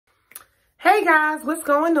Hey guys, what's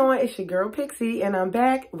going on? It's your girl Pixie and I'm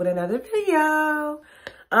back with another video.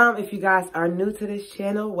 If you guys are new to this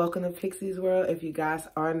channel, welcome to Pixie's World. If you guys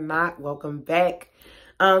are not, welcome back.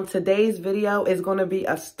 Today's video is going to be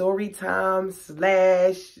a story time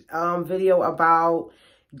slash video about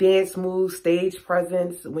dance moves, stage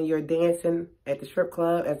presence when you're dancing at the strip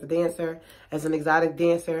club as a dancer, as an exotic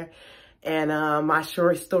dancer. And my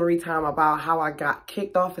short story time about how I got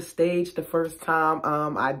kicked off a stage the first time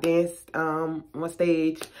I danced on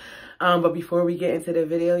stage. But before we get into the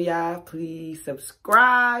video, y'all, please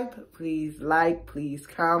subscribe, please like, please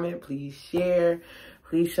comment, please share,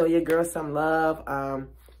 please show your girl some love.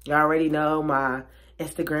 Y'all already know my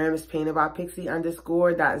Instagram is painted by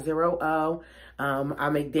Pixie_.0o. I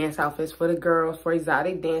make dance outfits for the girls, for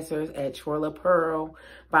exotic dancers at Apparel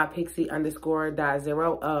by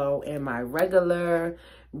Pixie_.0o. And my regular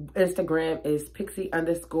Instagram is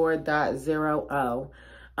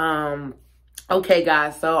Pixie_.0o. Okay,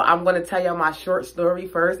 guys, so I'm going to tell y'all my short story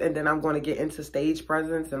first, and then I'm going to get into stage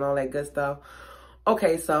presence and all that good stuff.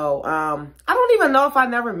 Okay, so I don't even know if I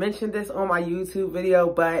never mentioned this on my YouTube video,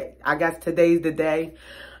 but I guess today's the day.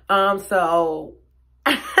 So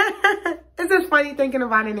it's just funny thinking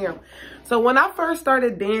about it now. So when I first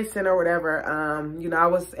started dancing or whatever, you know, I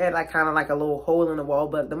was at like kind of like a little hole in the wall,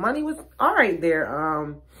 but the money was all right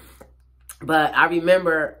there. But I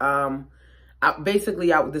remember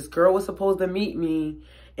this girl was supposed to meet me,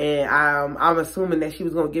 and I'm assuming that she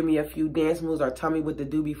was gonna give me a few dance moves or tell me what to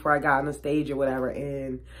do before I got on the stage or whatever.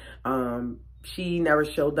 And she never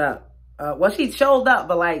showed up. Well, she showed up,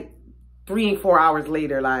 but like 3 and 4 hours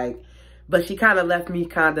later, like. But she kind of left me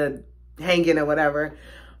kind of hanging or whatever.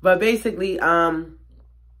 But basically, I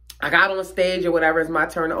got on stage or whatever. It's my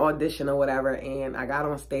turn to audition or whatever. And I got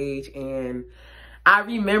on stage, and I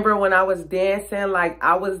remember when I was dancing, like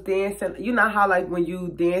I was dancing. You know how like when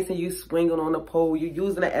you dancing, you swinging on the pole, you're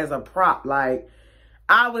using it as a prop. Like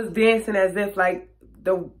I was dancing as if like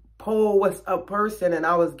the pole was a person and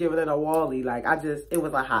I was giving it a wally. Like it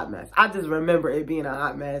was a hot mess. I just remember it being a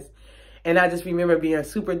hot mess. And I just remember being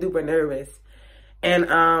super duper nervous. And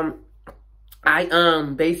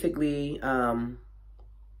I basically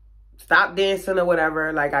stopped dancing or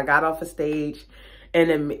whatever. Like I got off a stage,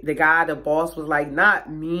 and then the boss was like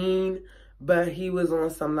not mean, but he was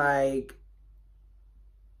on some like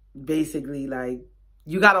basically like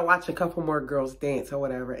you gotta watch a couple more girls dance or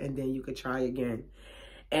whatever, and then you could try again.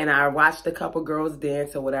 And I watched a couple girls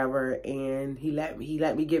dance or whatever, and he let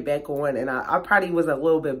me get back on, and I probably was a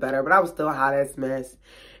little bit better, but I was still a hot ass mess.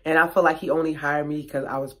 And I feel like he only hired me because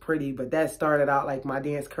I was pretty, but that started out like my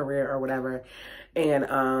dance career or whatever. And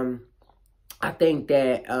I think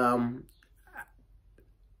that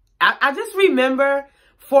I just remember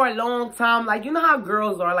for a long time, like, you know how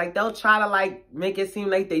girls are, like they'll try to like make it seem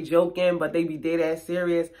like they joking, but they be dead ass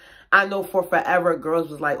serious. I know for forever, girls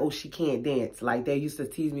was like, oh, she can't dance. Like, they used to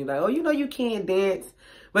tease me like, oh, you know, you can't dance.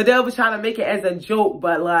 But they'll be trying to make it as a joke,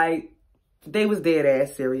 but like, they was dead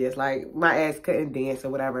ass serious. Like, my ass couldn't dance or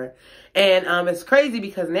whatever. And it's crazy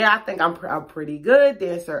because now I think I'm a pretty good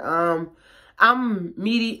dancer. I'm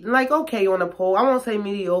like, okay on the pole. I won't say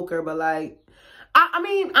mediocre, but like, I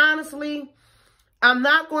mean, honestly, I'm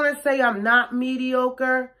not going to say I'm not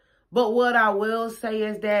mediocre. But what I will say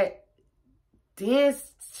is that dance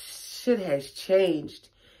shit has changed,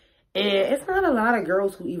 and it's not a lot of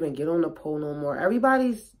girls who even get on the pole no more.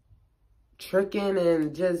 Everybody's tricking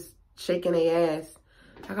and just shaking their ass.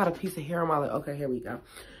 I got a piece of hair on my lip. Okay, here we go.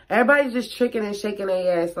 Everybody's just tricking and shaking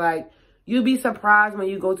their ass. Like, you'd be surprised when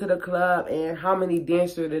you go to the club and how many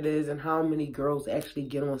dancers it is and how many girls actually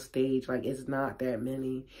get on stage. Like, it's not that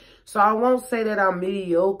many. So I won't say that I'm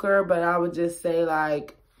mediocre, but I would just say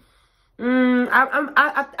like,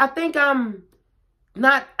 I think I'm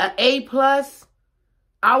not an A+.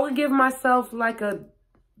 I would give myself like a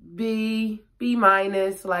B-.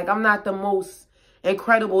 Like, I'm not the most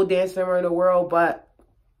incredible dancer in the world, but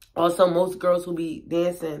also most girls who be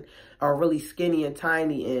dancing are really skinny and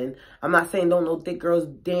tiny. And I'm not saying don't no thick girls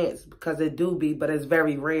dance, because it do be, but it's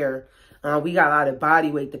very rare. We got a lot of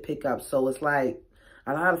body weight to pick up, so it's like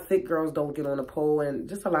a lot of thick girls don't get on the pole, and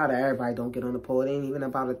just a lot of everybody don't get on the pole. It ain't even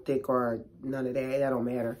about a thick or none of that. That don't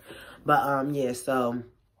matter. But, yeah, so,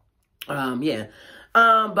 yeah.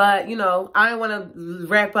 But, you know, I want to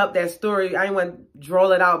wrap up that story. I want to draw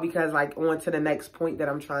it out because, like, on to the next point that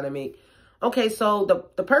I'm trying to make. Okay, so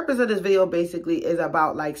the purpose of this video basically is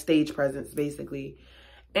about, like, stage presence, basically.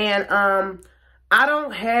 And, I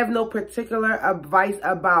don't have no particular advice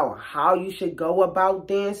about how you should go about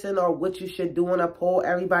dancing or what you should do on a pole.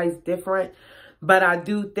 Everybody's different. But I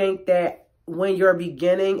do think that when you're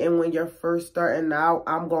beginning and when you're first starting out,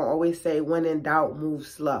 I'm going to always say, when in doubt, move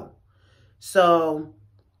slow. So,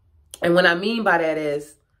 and what I mean by that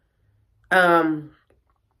is,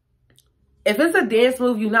 if it's a dance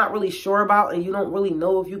move you're not really sure about and you don't really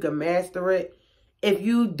know if you can master it, if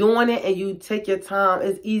you doing it and you take your time,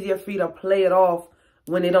 it's easier for you to play it off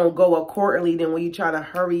when it don't go accordingly than when you try to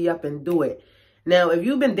hurry up and do it. Now, if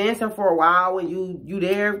you've been dancing for a while and you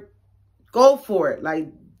there, go for it.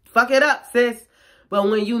 Like, fuck it up, sis. But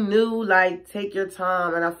when you new, like, take your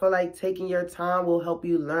time. And I feel like taking your time will help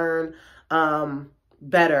you learn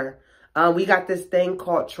better. We got this thing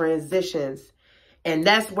called transitions. And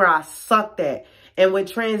that's where I sucked at. And what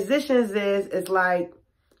transitions is, it's like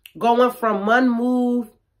going from one move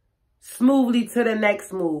smoothly to the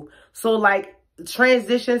next move. So, like,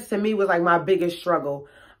 transitions to me was like my biggest struggle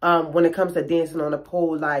when it comes to dancing on the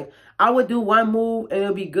pole. Like, I would do one move and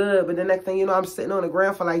it'll be good, but the next thing you know, I'm sitting on the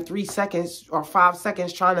ground for like 3 seconds or 5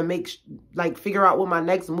 seconds trying to figure out what my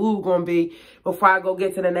next move gonna be before I go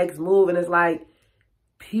get to the next move. And it's like,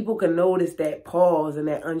 people can notice that pause and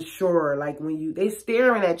that unsure. Like, when they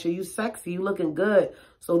staring at you, you sexy, you looking good,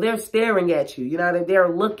 so they're staring at you, you know, they're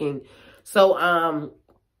looking. So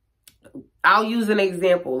I'll use an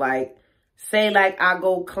example. Like, say, like, I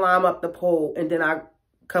go climb up the pole and then I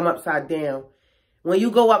come upside down. When you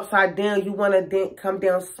go upside down, you want to come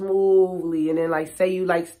down smoothly. And then, like, say you,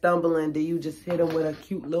 like, stumbling, then you just hit them with a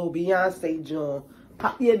cute little Beyonce joint.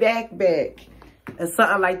 Pop your back. And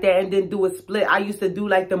something like that. And then do a split. I used to do,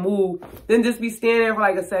 like, the move. Then just be standing there for,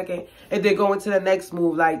 like, a second. And then go into the next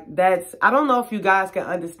move. Like, that's... I don't know if you guys can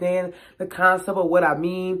understand the concept of what I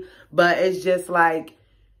mean. But it's just, like...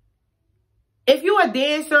 If you a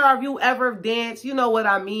dancer or if you ever dance, you know what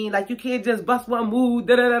I mean. Like, you can't just bust one move,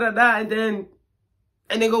 and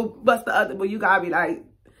then go bust the other. But you gotta be like,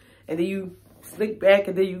 and then you slick back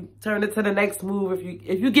and then you turn it to the next move.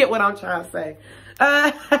 If you get what I'm trying to say.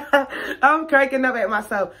 I'm cracking up at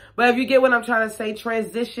myself. But if you get what I'm trying to say,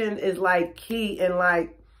 transition is like key. And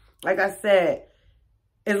like I said,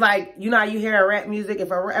 it's like, you know how you hear rap music.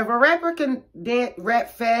 If a rapper can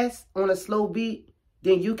rap fast on a slow beat,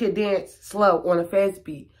 then you can dance slow on a fast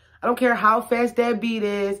beat. I don't care how fast that beat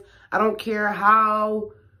is. I don't care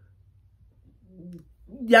how,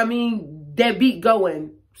 that beat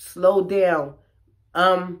going. Slow down.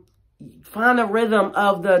 Find the rhythm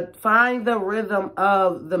of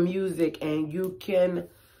the music, and you can,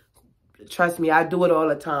 trust me, I do it all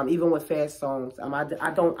the time, even with fast songs. I'm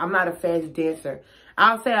not a fast dancer.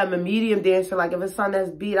 I'll say I'm a medium dancer. Like, if it's something that's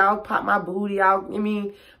beat, I'll pop my booty out.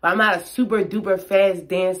 But I'm not a super duper fast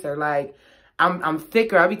dancer. Like, I'm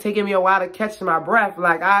thicker. It'll be taking me a while to catch my breath.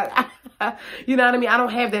 Like, you know what I mean? I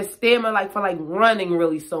don't have that stamina, like, for, like, running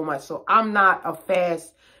really so much. So I'm not a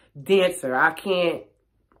fast dancer. I can't.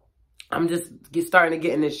 I'm just starting to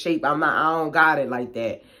get in this shape. I don't got it like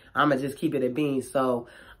that. I'm going to just keep it a bean. So,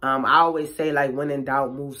 I always say, like, when in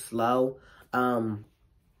doubt, move slow.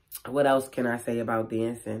 What else can I say about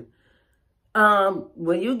dancing?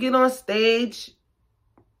 When you get on stage,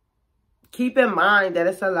 keep in mind that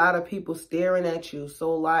it's a lot of people staring at you.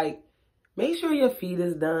 So, like, make sure your feet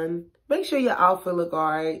is done. Make sure your outfit look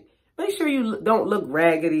all right. Make sure you don't look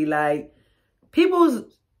raggedy. Like,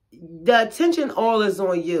 the attention all is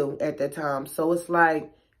on you at that time. So it's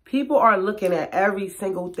like, people are looking at every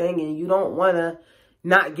single thing, and you don't want to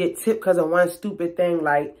not get tipped because of one stupid thing,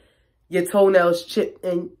 like your toenails chipped.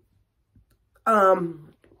 And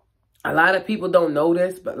a lot of people don't know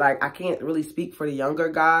this, but, like, I can't really speak for the younger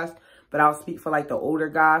guys, but I'll speak for, like, the older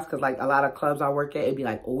guys, because, like, a lot of clubs I work at, it'd be,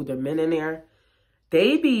 like, older men in there.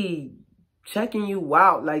 They be checking you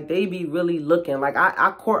out. Like, they be really looking. Like,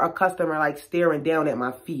 I caught a customer, like, staring down at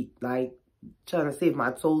my feet, like, trying to see if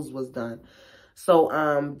my toes was done.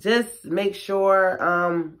 So, just make sure,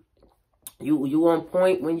 you on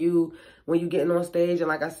point when you getting on stage. And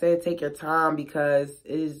like I said, take your time, because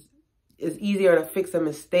it's easier to fix a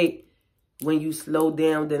mistake when you slow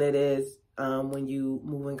down than it is when you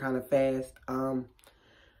moving kind of fast.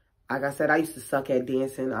 Like I said, I used to suck at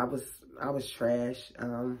dancing. I was trash.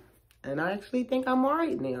 And I actually think I'm all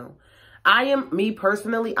right now. Me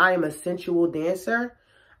personally, I am a sensual dancer.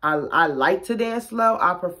 I like to dance slow.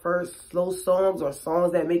 I prefer slow songs or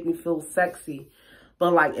songs that make me feel sexy.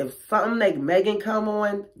 But, like, if something like Megan come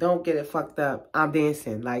on, don't get it fucked up. I'm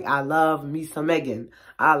dancing. Like, I love me some Megan.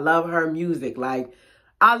 I love her music. Like,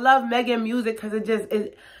 I love Megan music because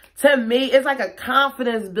to me, it's like a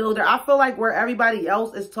confidence builder. I feel like where everybody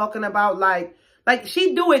else is talking about, like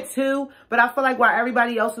she do it too, but I feel like while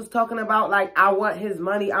everybody else is talking about, like, I want his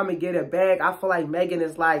money, I'm going to get it back. I feel like Megan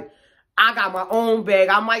is like, I got my own bag.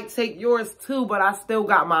 I might take yours too, but I still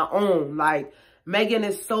got my own. Like, Megan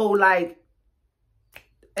is so like,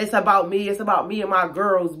 it's about me. It's about me and my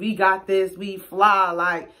girls. We got this. We fly.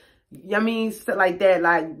 Like, I mean, stuff like that.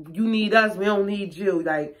 Like, you need us. We don't need you.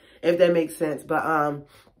 Like, if that makes sense. But,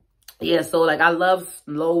 yeah, so, like, I love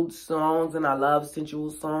slow songs and I love sensual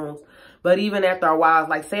songs. But even after a while,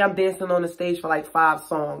 like, say I'm dancing on the stage for, like, 5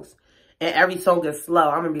 songs. And every song is slow.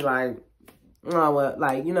 I'm going to be like, oh, well,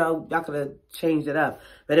 like, you know, y'all could have changed it up.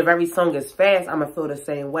 But if every song is fast, I'm going to feel the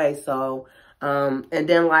same way. So, and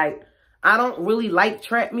then, like, I don't really like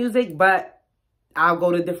trap music, but I'll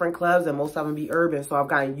go to different clubs and most of them be urban. So I've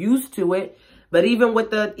gotten used to it. But even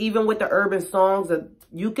with the urban songs,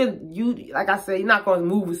 like I said, you're not going to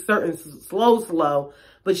move certain slow,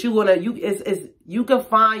 but you can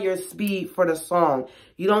find your speed for the song.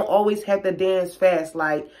 You don't always have to dance fast.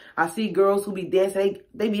 Like, I see girls who be dancing,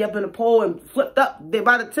 they be up in the pole and flipped up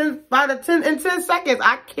by the 10 seconds.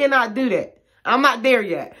 I cannot do that. I'm not there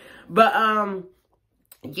yet. But,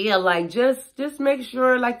 yeah, like, just make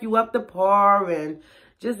sure, like, you up to par and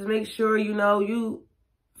just make sure, you know, you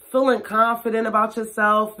feeling confident about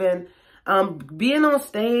yourself. And being on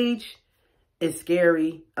stage is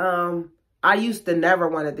scary. I used to never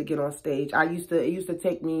wanted to get on stage. It used to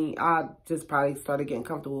take me, I just probably started getting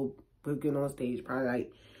comfortable with getting on stage probably,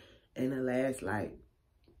 like, in the last, like,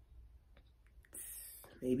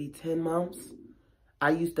 maybe 10 months.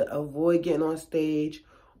 I used to avoid getting on stage.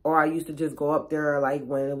 Or I used to just go up there, like,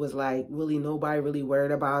 when it was, like, really nobody really worried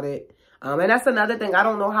about it. And that's another thing. I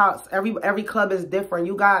don't know how every club is different.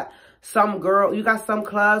 You got some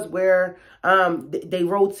clubs where they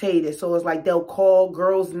rotate it. So it's like they'll call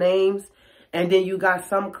girls' names. And then you got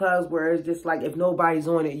some clubs where it's just like if nobody's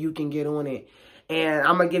on it, you can get on it. And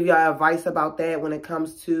I'm going to give y'all advice about that when it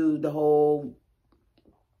comes to the whole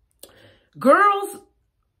girls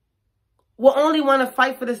will only want to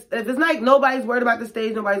fight for this. If it's like nobody's worried about the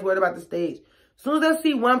stage, nobody's worried about the stage. As soon as they'll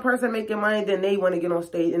see one person making money, then they want to get on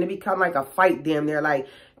stage. And it become like a fight damn near. Like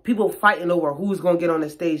people fighting over who's going to get on the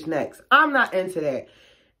stage next. I'm not into that.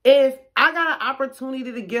 If I got an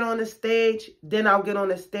opportunity to get on the stage, then I'll get on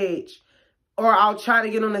the stage. Or I'll try to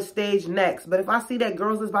get on the stage next. But if I see that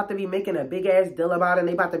girls is about to be making a big ass deal about it and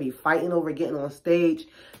they about to be fighting over getting on stage,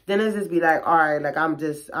 then it's just be like, all right, like I'm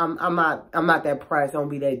not that pressed. I don't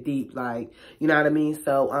be that deep, like, you know what I mean?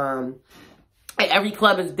 So every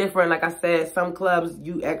club is different. Like I said, some clubs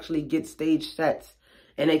you actually get stage sets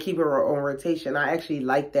and they keep it on rotation. I actually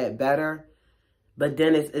like that better. But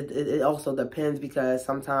then it also depends because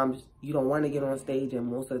sometimes you don't want to get on stage, and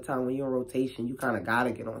most of the time when you're on rotation, you kind of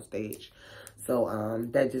gotta get on stage. So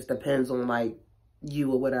that just depends on like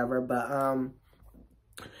you or whatever. But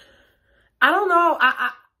I don't know.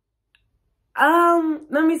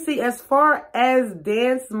 Let me see. As far as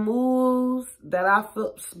dance moves that I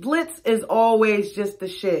feel, splits is always just the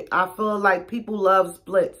shit. I feel like people love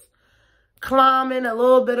splits. Climbing, a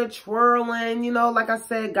little bit of twirling, you know, like I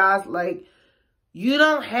said, guys, like, you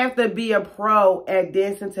don't have to be a pro at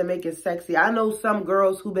dancing to make it sexy. I know some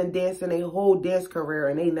girls who've been dancing their whole dance career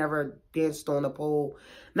and they never danced on the pole.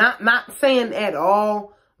 Not saying at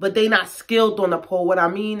all, but they not skilled on the pole. What I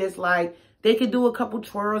mean is like they could do a couple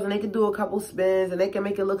twirls and they could do a couple spins and they can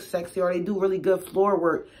make it look sexy, or they do really good floor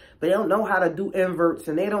work, but they don't know how to do inverts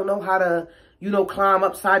and they don't know how to, you know, climb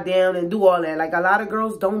upside down and do all that. Like a lot of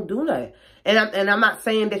girls don't do that. And I'm not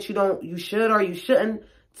saying that you should or you shouldn't.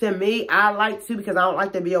 To me, I like to, because I don't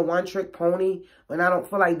like to be a one-trick pony. When I don't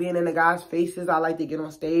feel like being in the guys' faces, I like to get on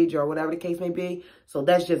stage or whatever the case may be. So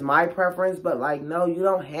that's just my preference. But, like, no, you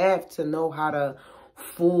don't have to know how to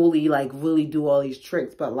fully, like, really do all these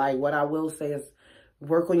tricks. But, like, what I will say is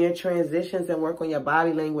work on your transitions and work on your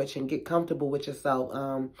body language and get comfortable with yourself.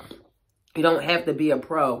 You don't have to be a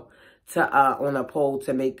pro to on a pole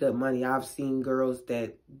to make good money. I've seen girls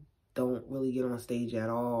that don't really get on stage at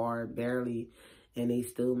all or barely, and they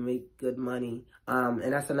still make good money.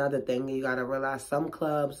 And that's another thing. You got to realize some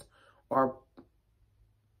clubs are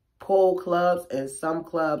pole clubs and some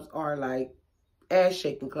clubs are like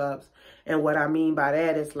ass-shaking clubs. And what I mean by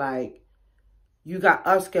that is like, you got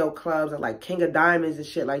upscale clubs like King of Diamonds and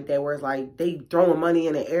shit like that, where it's like they throwing money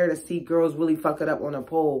in the air to see girls really fuck it up on a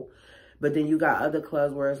pole. But then you got other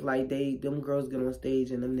clubs where it's like them girls get on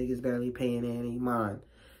stage and them niggas barely paying any mind.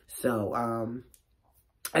 So,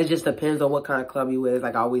 it just depends on what kind of club you is.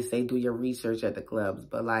 Like I always say, do your research at the clubs.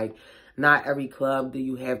 But like, not every club do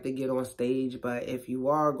you have to get on stage. But if you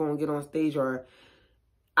are going to get on stage, or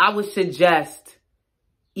I would suggest,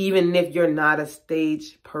 even if you're not a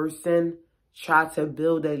stage person, try to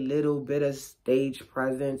build a little bit of stage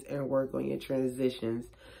presence and work on your transitions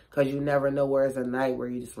Because you never know where it's a night where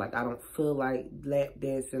you just like, I don't feel like lap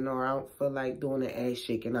dancing, or I don't feel like doing an ass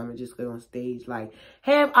shaking. I'm just go on stage. Like,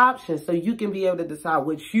 have options so you can be able to decide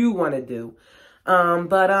what you want to do. I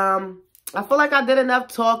feel like I did enough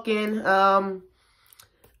talking. I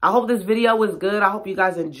hope this video was good. I hope you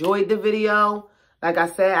guys enjoyed the video. Like I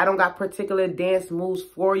said, I don't got particular dance moves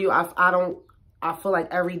for you. I feel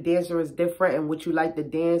like every dancer is different, and what you like to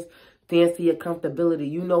dance to your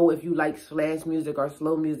comfortability. You know if you like flash music or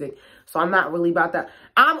slow music. So I'm not really about that.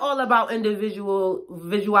 I'm all about individual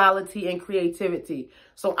visuality and creativity.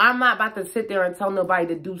 So I'm not about to sit there and tell nobody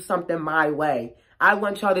to do something my way. I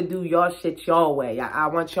want y'all to do y'all shit your way. I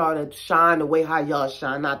want y'all to shine the way how y'all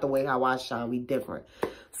shine, not the way how I shine. We different.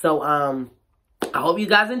 So, I hope you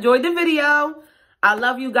guys enjoyed the video. I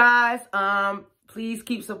love you guys. Please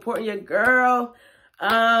keep supporting your girl.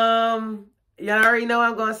 Y'all already know what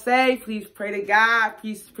I'm going to say. Please pray to God.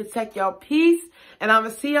 Please protect y'all peace. And I'm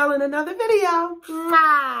going to see y'all in another video.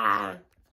 Mwah!